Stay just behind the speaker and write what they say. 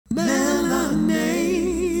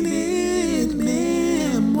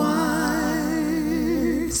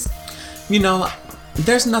You know,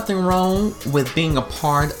 there's nothing wrong with being a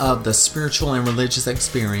part of the spiritual and religious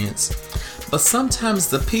experience, but sometimes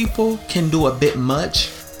the people can do a bit much.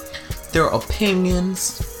 Their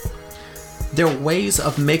opinions, their ways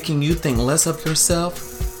of making you think less of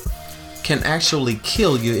yourself can actually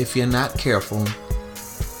kill you if you're not careful.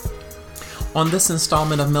 On this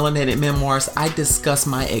installment of Melanated Memoirs, I discuss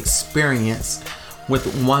my experience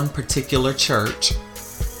with one particular church.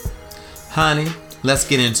 Honey, let's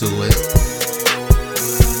get into it.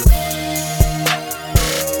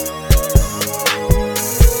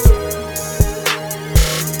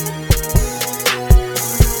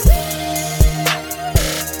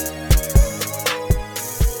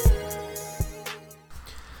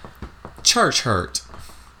 Church hurt.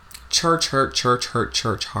 Church hurt, church hurt,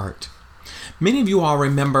 church hurt. Many of you all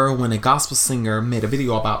remember when a gospel singer made a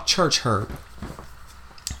video about church hurt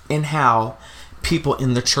and how people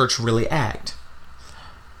in the church really act.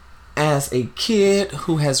 As a kid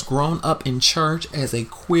who has grown up in church, as a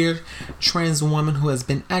queer trans woman who has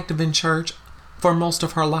been active in church for most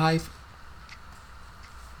of her life,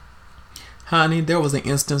 honey, there was an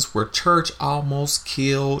instance where church almost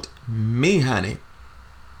killed me, honey.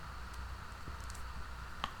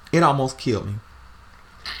 It almost killed me.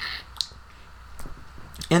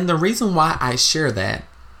 And the reason why I share that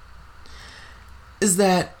is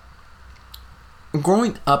that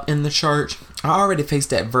growing up in the church, I already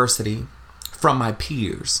faced adversity from my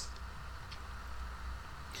peers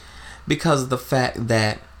because of the fact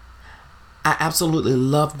that I absolutely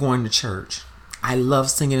love going to church. I love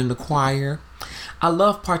singing in the choir. I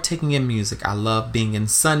love partaking in music. I love being in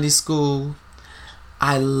Sunday school.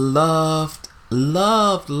 I loved,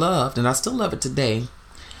 and I still love it today,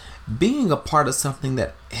 being a part of something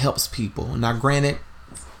that helps people. Now, granted,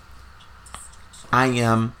 I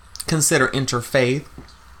am considered interfaith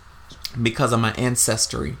because of my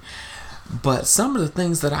ancestry, but some of the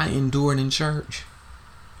things that I endured in church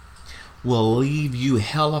will leave you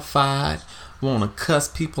hellified, want to cuss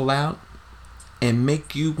people out, and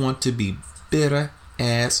make you want to be bitter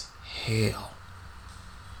as hell.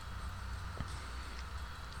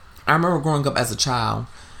 I remember growing up as a child,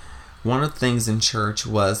 one of the things in church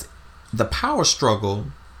was the power struggle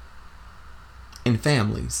in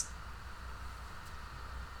families.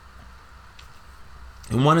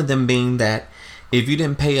 And one of them being that if you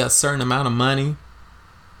didn't pay a certain amount of money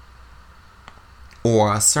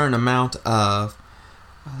or a certain amount of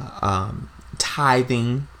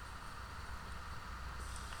tithing,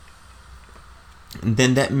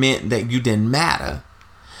 then that meant that you didn't matter.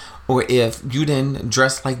 Or if you didn't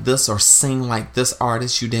dress like this or sing like this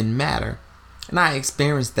artist, you didn't matter. And I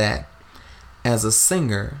experienced that as a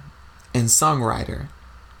singer and songwriter,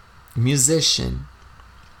 musician.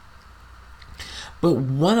 But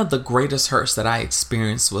one of the greatest hurts that I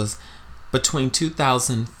experienced was between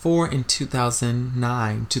 2004 and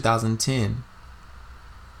 2009, 2010.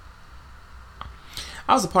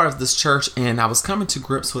 I was a part of this church and I was coming to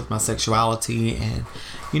grips with my sexuality, and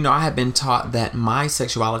I had been taught that my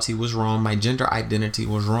sexuality was wrong, my gender identity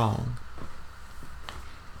was wrong.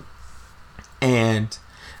 And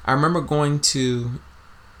I remember going to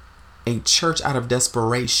a church out of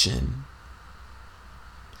desperation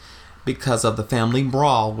because of the family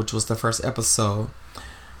brawl, which was the first episode.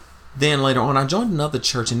 Then later on, I joined another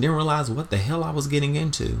church and didn't realize what the hell I was getting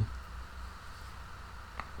into.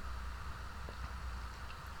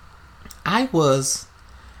 I was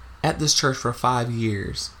at this church for 5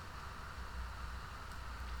 years.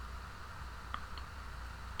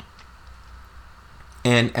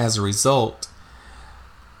 And as a result,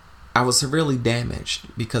 I was severely damaged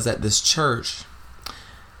because at this church,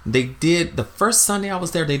 the first Sunday I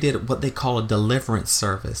was there, they did what they call a deliverance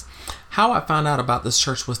service. How I found out about this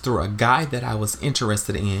church was through a guy that I was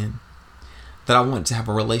interested in, that I wanted to have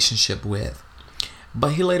a relationship with.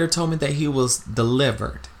 But he later told me that he was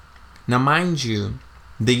delivered. Now, mind you,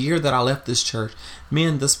 the year that I left this church, me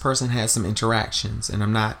and this person had some interactions, and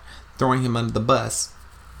I'm not throwing him under the bus.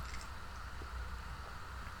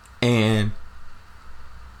 And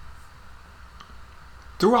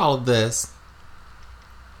through all of this,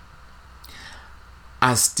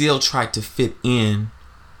 I still tried to fit in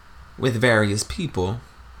with various people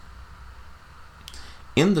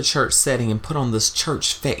in the church setting and put on this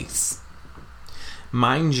church face.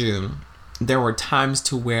 Mind you, there were times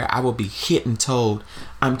to where I would be hit and told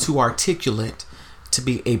I'm too articulate to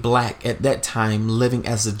be a black at that time living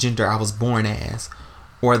as the gender I was born as,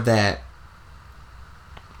 or that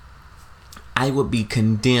I would be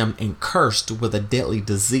condemned and cursed with a deadly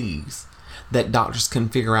disease that doctors couldn't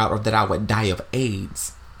figure out, or that I would die of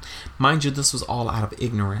AIDS. Mind you, this was all out of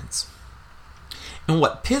ignorance. And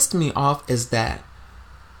what pissed me off is that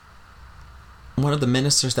one of the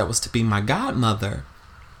ministers that was to be my godmother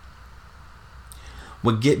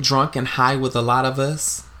would get drunk and high with a lot of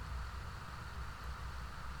us.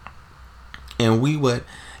 And we would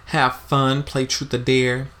have fun, play truth or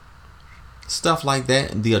dare, stuff like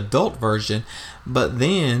that, the adult version. But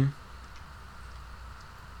then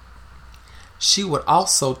she would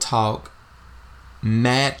also talk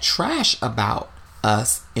mad trash about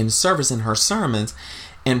us in service in her sermons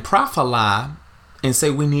and prophesy and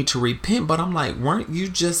say we need to repent. But I'm like, weren't you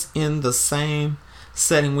just in the same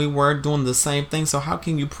setting we were, doing the same thing? So how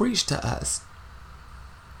can you preach to us?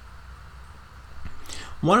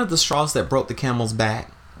 One of the straws that broke the camel's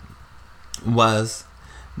back was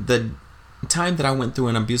the time that I went through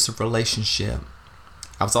an abusive relationship.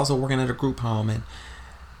 I was also working at a group home, and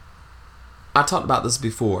I talked about this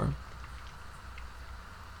before.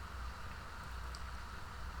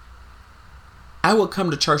 I would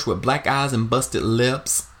come to church with black eyes and busted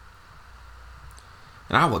lips,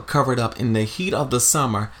 and I would cover it up in the heat of the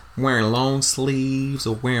summer, wearing long sleeves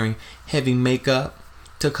or wearing heavy makeup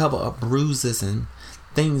to cover up bruises and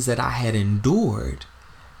things that I had endured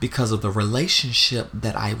because of the relationship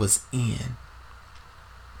that I was in.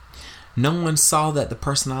 No one saw that the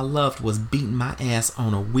person I loved was beating my ass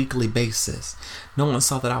on a weekly basis. No one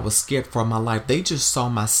saw that I was scared for my life. They just saw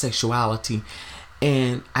my sexuality.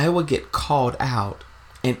 And I would get called out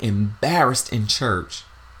and embarrassed in church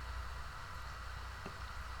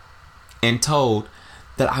and told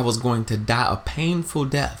that I was going to die a painful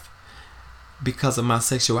death because of my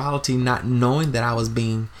sexuality, not knowing that I was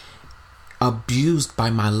being abused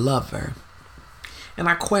by my lover. And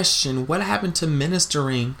I question what happened to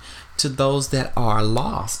ministering to those that are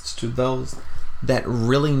lost, to those that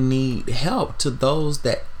really need help, to those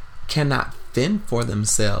that cannot fend for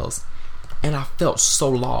themselves. And I felt so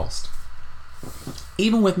lost.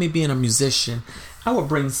 Even with me being a musician, I would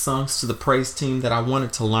bring songs to the praise team that I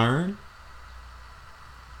wanted to learn.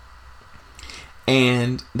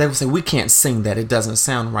 And they would say, we can't sing that, it doesn't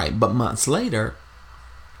sound right. But months later,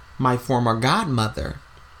 my former godmother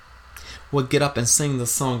would get up and sing the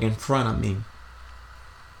song in front of me.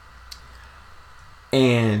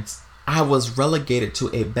 And I was relegated to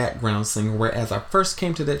a background singer, whereas I first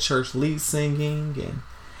came to that church lead singing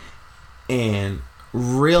and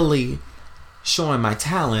really showing my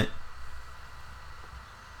talent.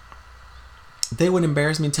 They would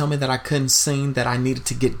embarrass me and tell me that I couldn't sing, that I needed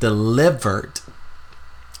to get delivered,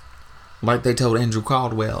 like they told Andrew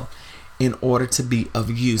Caldwell, in order to be of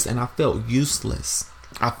use. And I felt useless.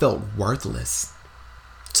 I felt worthless.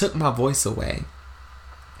 Took my voice away.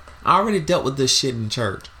 I already dealt with this shit in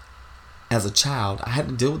church as a child. I had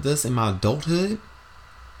to deal with this in my adulthood.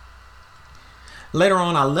 Later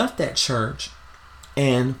on, I left that church,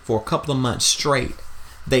 and for a couple of months straight,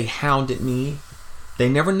 they hounded me. They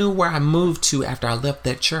never knew where I moved to after I left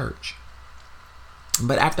that church.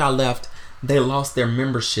 But after I left, they lost their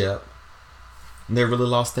membership. They really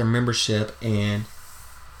lost their membership, and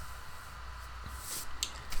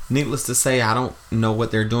needless to say, I don't know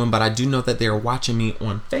what they're doing, but I do know that they're watching me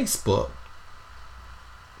on Facebook.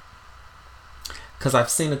 Because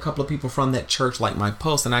I've seen a couple of people from that church like my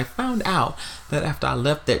post, and I found out that after I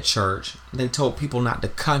left that church, they told people not to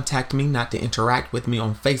contact me, not to interact with me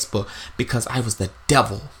on Facebook, because I was the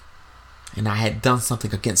devil and I had done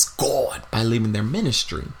something against God by leaving their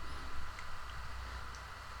ministry.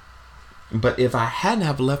 But if I hadn't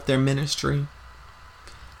have left their ministry,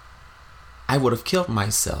 I would have killed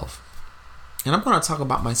myself. And I'm going to talk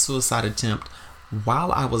about my suicide attempt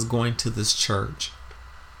while I was going to this church.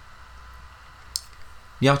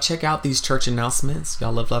 Y'all check out these church announcements.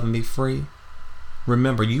 Y'all love and be free.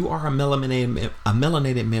 Remember, you are a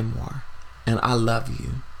melanated memoir, and I love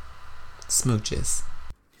you. Smooches.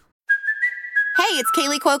 Hey, it's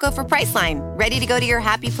Kaylee Cuoco for Priceline. Ready to go to your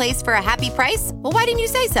happy place for a happy price? Well, why didn't you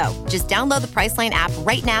say so? Just download the Priceline app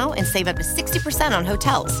right now and save up to 60% on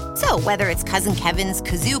hotels. So whether it's Cousin Kevin's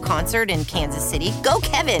Kazoo Concert in Kansas City, go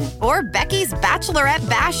Kevin, or Becky's Bachelorette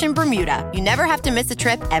Bash in Bermuda, you never have to miss a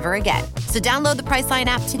trip ever again. So download the Priceline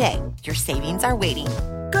app today. Your savings are waiting.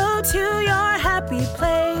 Go to your happy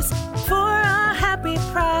place for a happy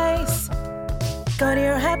price. Go to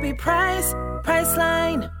your happy price,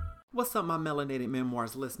 Priceline. What's up, my Melanated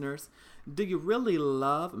Memoirs listeners? Do you really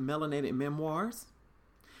love Melanated Memoirs?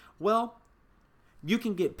 Well, you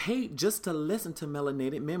can get paid just to listen to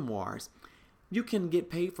Melanated Memoirs. You can get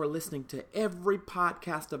paid for listening to every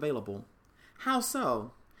podcast available. How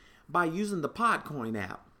so? By using the Podcoin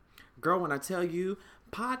app. Girl, when I tell you,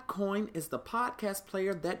 Podcoin is the podcast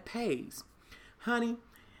player that pays. Honey,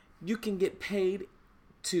 you can get paid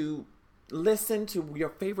to listen to your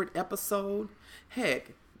favorite episode,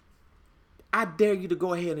 heck, I dare you to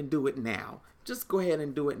go ahead and do it now. Just go ahead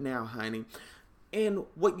and do it now, honey. And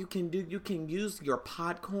what you can do, you can use your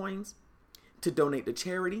Podcoins to donate to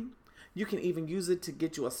charity. You can even use it to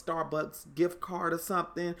get you a Starbucks gift card or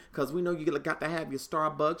something, because we know you got to have your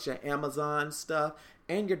Starbucks, your Amazon stuff,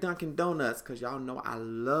 and your Dunkin' Donuts, because y'all know I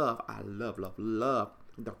love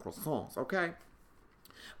the croissants, okay?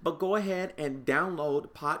 But go ahead and download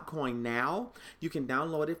Podcoin now. You can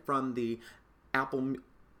download it from the Apple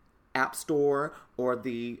App Store or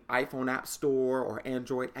the iPhone App Store or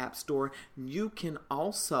Android App Store. You can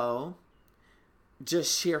also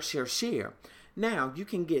just share. Now, you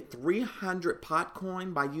can get 300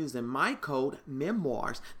 Podcoin by using my code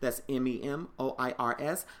MEMOIRS. That's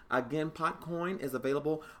MEMOIRS. Again, Podcoin is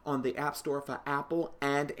available on the App Store for Apple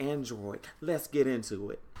and Android. Let's get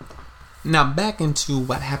into it. Now, back into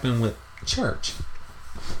what happened with church.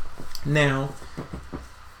 Now,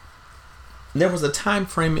 there was a time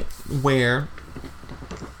frame where,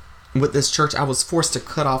 with this church, I was forced to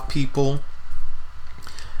cut off people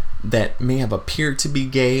that may have appeared to be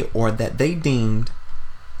gay or that they deemed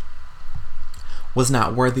was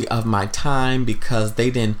not worthy of my time because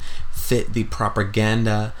they didn't fit the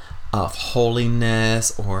propaganda of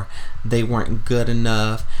holiness or they weren't good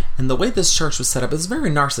enough. And the way this church was set up is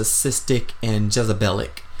very narcissistic and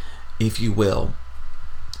Jezebelic, if you will.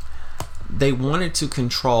 They wanted to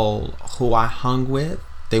control who I hung with.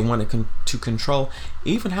 They wanted to control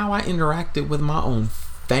even how I interacted with my own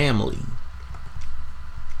family.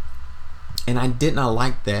 And I did not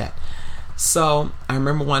like that. So I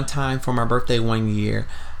remember one time for my birthday one year,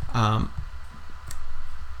 I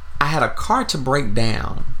had a car to break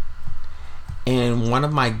down. And one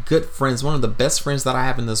of my good friends, one of the best friends that I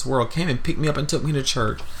have in this world, came and picked me up and took me to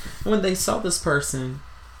church. And when they saw this person,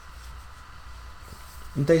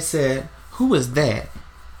 they said, "Who is that?"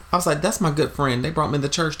 I was like, "That's my good friend. They brought me to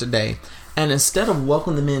church today." And instead of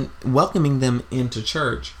welcoming them into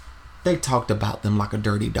church, they talked about them like a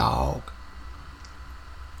dirty dog.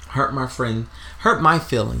 Hurt my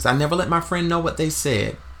feelings. I never let my friend know what they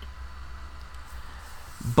said.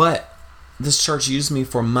 But this church used me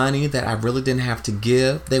for money that I really didn't have to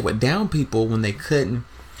give. They would down people when they couldn't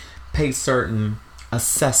pay certain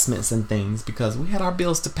assessments and things because we had our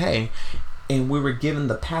bills to pay. And we were giving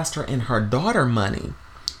the pastor and her daughter money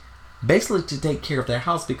basically to take care of their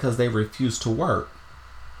house because they refused to work.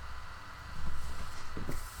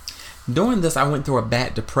 During this, I went through a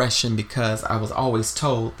bad depression because I was always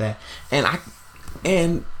told that,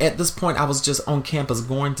 and at this point, I was just on campus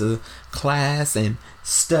going to class and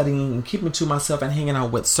studying and keeping to myself and hanging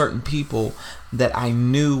out with certain people that I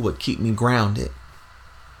knew would keep me grounded.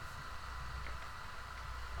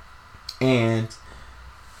 And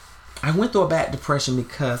I went through a bad depression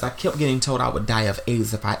because I kept getting told I would die of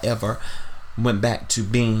AIDS if I ever went back to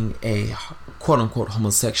being a quote-unquote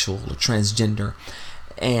homosexual or transgender.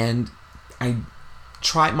 And I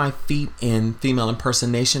tried my feet in female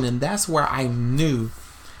impersonation, and that's where I knew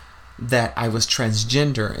that I was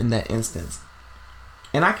transgender in that instance.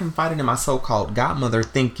 And I confided in my so-called godmother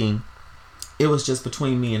thinking it was just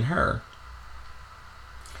between me and her.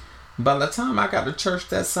 By the time I got to church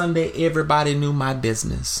that Sunday, everybody knew my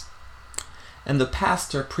business. And the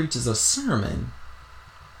pastor preaches a sermon,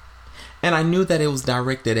 and I knew that it was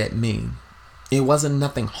directed at me. It wasn't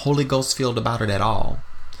nothing Holy Ghost filled about it at all.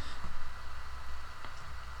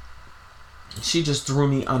 She just threw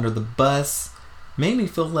me under the bus, made me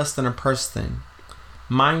feel less than a person.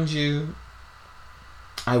 Mind you,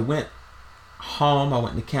 I went home, I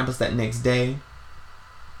went to campus that next day,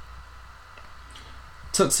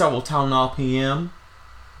 took several Tylenol PM,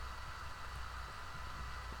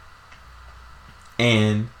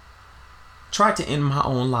 and tried to end my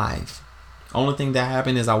own life. Only thing that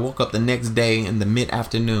happened is I woke up the next day in the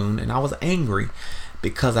mid-afternoon and I was angry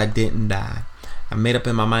because I didn't die. I made up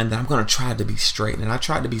in my mind that I'm going to try to be straight. And I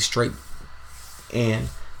tried to be straight and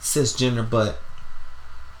cisgender, but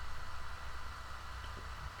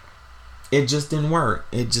it just didn't work.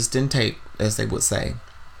 It just didn't take, as they would say.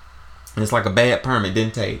 And it's like a bad perm, it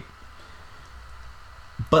didn't take.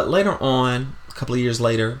 But later on, a couple of years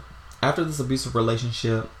later, after this abusive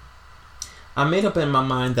relationship, I made up in my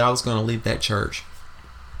mind that I was going to leave that church.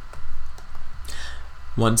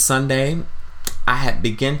 One Sunday, I had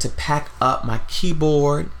begun to pack up my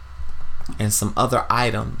keyboard and some other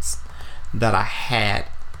items that I had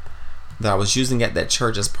that I was using at that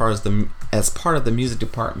church as part of the music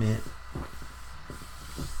department.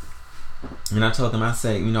 And I told them, I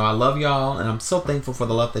said, I love y'all and I'm so thankful for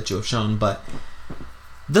the love that you have shown, but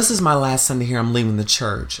this is my last Sunday here. I'm leaving the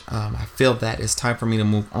church. I feel that it's time for me to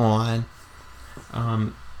move on.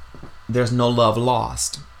 there's no love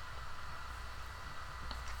lost.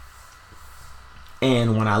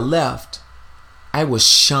 And when I left, I was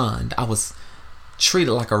shunned. I was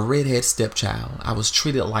treated like a redhead stepchild. I was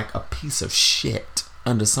treated like a piece of shit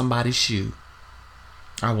under somebody's shoe.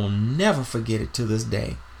 I will never forget it to this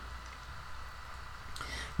day.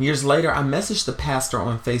 Years later, I messaged the pastor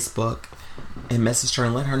on Facebook and messaged her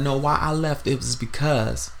and let her know why I left. It was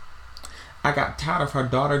because I got tired of her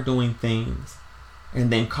daughter doing things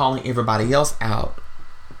and then calling everybody else out.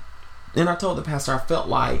 And I told the pastor I felt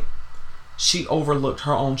like she overlooked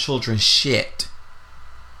her own children's shit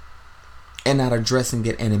and not addressing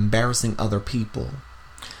it and embarrassing other people.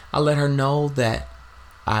 I let her know that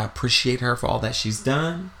I appreciate her for all that she's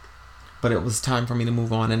done, but it was time for me to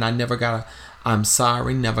move on. And I never got I'm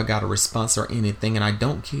sorry, never got a response or anything, and I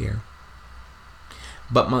don't care.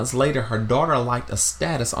 But months later, her daughter liked a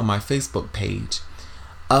status on my Facebook page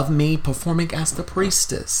of me performing as the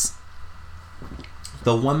priestess,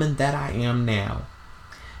 the woman that I am now.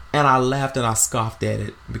 And I laughed and I scoffed at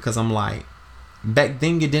it because I'm like, back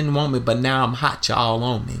then you didn't want me, but now I'm hot, you all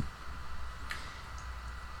on me.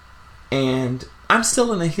 And I'm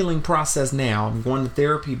still in a healing process now. I'm going to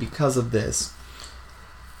therapy because of this.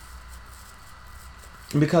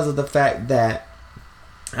 Because of the fact that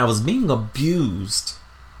I was being abused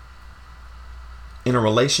in a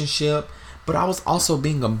relationship, but I was also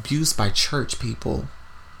being abused by church people.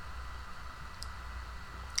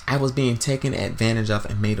 I was being taken advantage of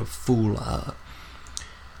and made a fool of.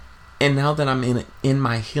 And now that I'm in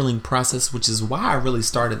my healing process, which is why I really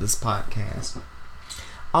started this podcast,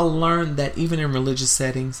 I learned that even in religious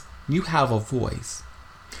settings, you have a voice.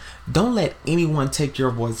 Don't let anyone take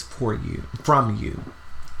your voice from you.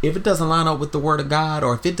 If it doesn't line up with the word of God,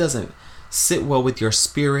 or if it doesn't sit well with your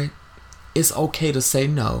spirit, it's okay to say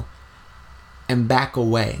no and back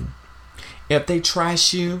away. If they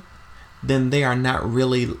trash you, then they are not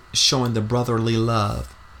really showing the brotherly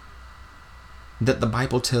love that the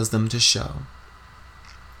Bible tells them to show.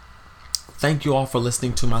 Thank you all for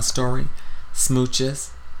listening to my story. Smooches.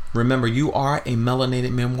 Remember, you are a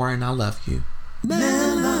melanated memoir, and I love you.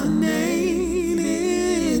 Melanated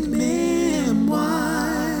Memoirs.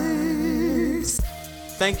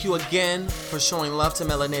 Thank you again for showing love to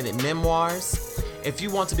Melanated Memoirs. If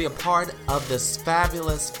you want to be a part of this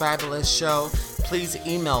fabulous, fabulous show, please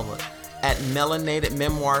email it at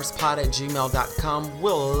melanatedmemoirspod@gmail.com.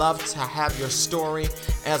 We'll love to have your story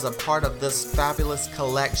as a part of this fabulous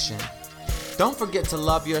collection. Don't forget to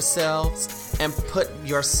love yourselves and put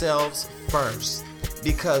yourselves first,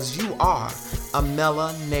 because you are a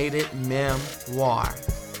melanated memoir.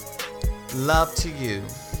 Love to you.